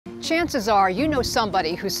Chances are you know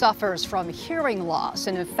somebody who suffers from hearing loss,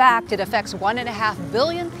 and in fact, it affects 1.5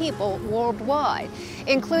 billion people worldwide,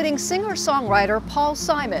 including singer-songwriter Paul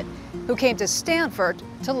Simon, who came to Stanford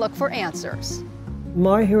to look for answers.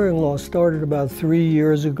 My hearing loss started about 3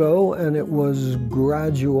 years ago, and it was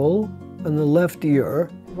gradual in the left ear.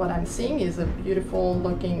 What I'm seeing is a beautiful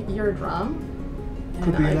looking eardrum.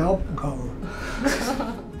 Could be an album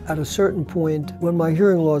cover. At a certain point, when my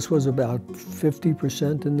hearing loss was about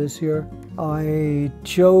 50% in this ear, I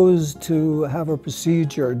chose to have a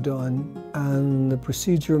procedure done, and the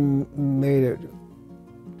procedure made it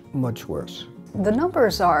much worse. The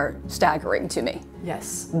numbers are staggering to me.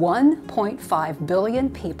 Yes. 1.5 billion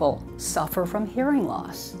people suffer from hearing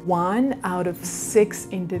loss. 1 out of 6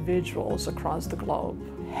 individuals across the globe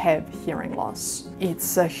have hearing loss.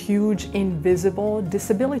 It's a huge invisible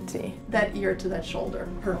disability. That ear to that shoulder,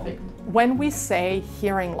 perfect. When we say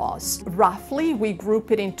hearing loss, roughly we group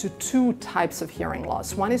it into 2 types of hearing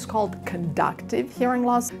loss. One is called conductive hearing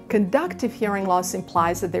loss. Conductive hearing loss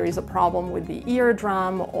implies that there is a problem with the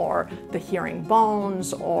eardrum or the hearing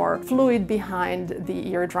bones or fluid behind the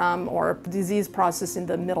eardrum or disease process in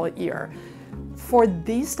the middle ear. For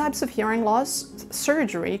these types of hearing loss,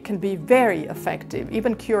 surgery can be very effective,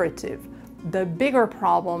 even curative. The bigger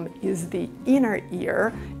problem is the inner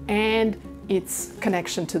ear and its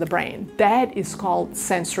connection to the brain. That is called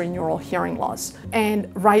sensory neural hearing loss.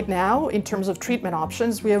 And right now, in terms of treatment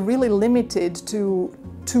options, we are really limited to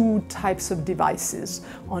 2 types of devices.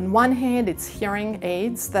 On one hand, it's hearing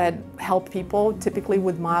aids that help people typically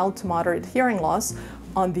with mild to moderate hearing loss.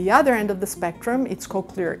 On the other end of the spectrum, it's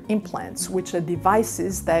cochlear implants, which are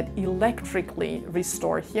devices that electrically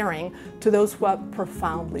restore hearing to those who are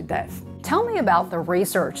profoundly deaf. Tell me about the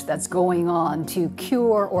research that's going on to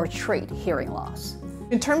cure or treat hearing loss.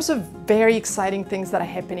 In terms of very exciting things that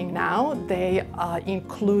are happening now, they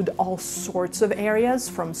include all sorts of areas,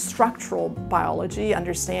 from structural biology,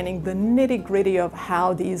 understanding the nitty-gritty of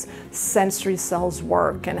how these sensory cells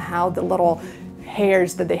work and how the little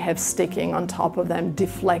hairs that they have sticking on top of them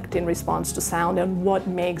deflect in response to sound and what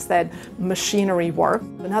makes that machinery work.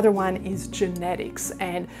 Another one is genetics,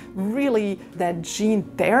 and really that gene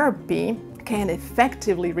therapy can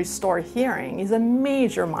effectively restore hearing is a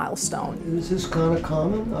major milestone. Is this kind of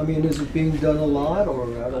common? I mean, is it being done a lot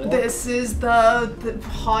or at all? This is the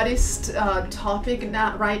hottest topic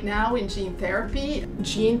right now in gene therapy.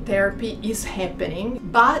 Gene therapy is happening,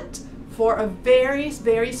 but for a very,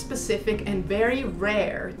 very specific and very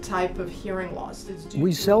rare type of hearing loss.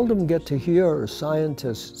 We seldom get to hear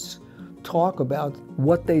scientists talk about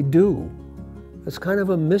what they do. It's kind of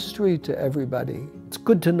a mystery to everybody. It's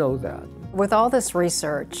good to know that. With all this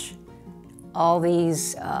research, all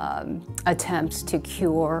these attempts to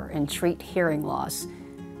cure and treat hearing loss,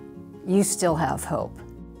 you still have hope.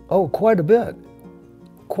 Oh, quite a bit.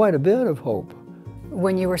 Quite a bit of hope.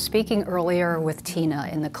 When you were speaking earlier with Tina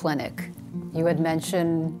in the clinic, you had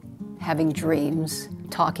mentioned having dreams,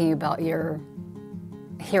 talking about your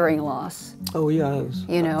hearing loss. Oh, yes.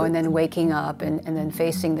 You know, and then waking up and then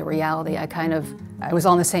facing the reality. I was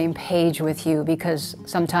on the same page with you, because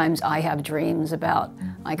sometimes I have dreams about,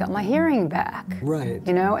 I got my hearing back. Right.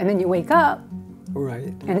 You know, and then you wake up.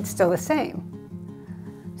 Right. And it's still the same.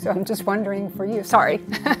 So I'm just wondering for you, sorry.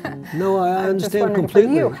 No, I understand completely. I'm just wondering for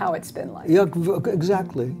you how it's been like. Yeah,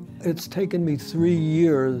 exactly. It's taken me 3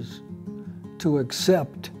 years to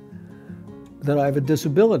accept that I have a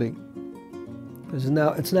disability.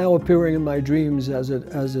 It's now appearing in my dreams as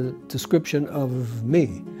a description of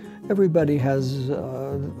me. Everybody has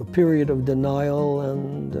a period of denial,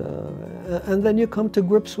 and then you come to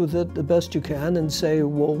grips with it the best you can and say,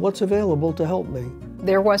 well, what's available to help me?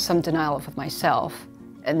 There was some denial of myself.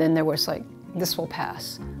 And then there was like, this will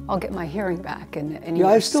pass. I'll get my hearing back, and yeah,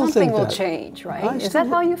 I still something think will that. Is that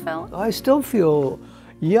how you felt? I still feel,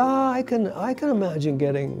 yeah, I can imagine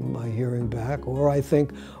getting my hearing back, or I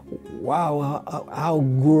think, wow, how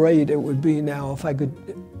great it would be now if I could,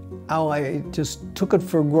 how I just took it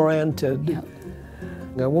for granted. Yep.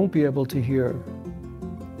 I won't be able to hear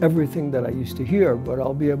everything that I used to hear, but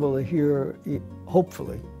I'll be able to hear,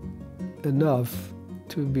 hopefully, enough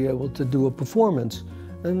to be able to do a performance.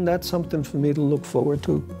 And that's something for me to look forward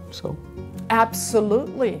to, so.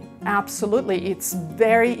 Absolutely, absolutely. It's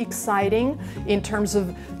very exciting in terms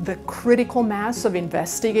of the critical mass of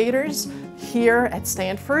investigators here at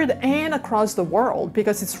Stanford and across the world,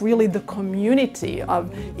 because it's really the community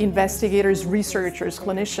of investigators, researchers,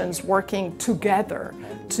 clinicians working together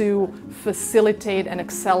to facilitate and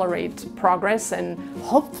accelerate progress and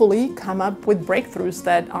hopefully come up with breakthroughs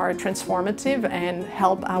that are transformative and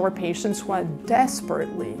help our patients who are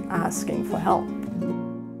desperately asking for help.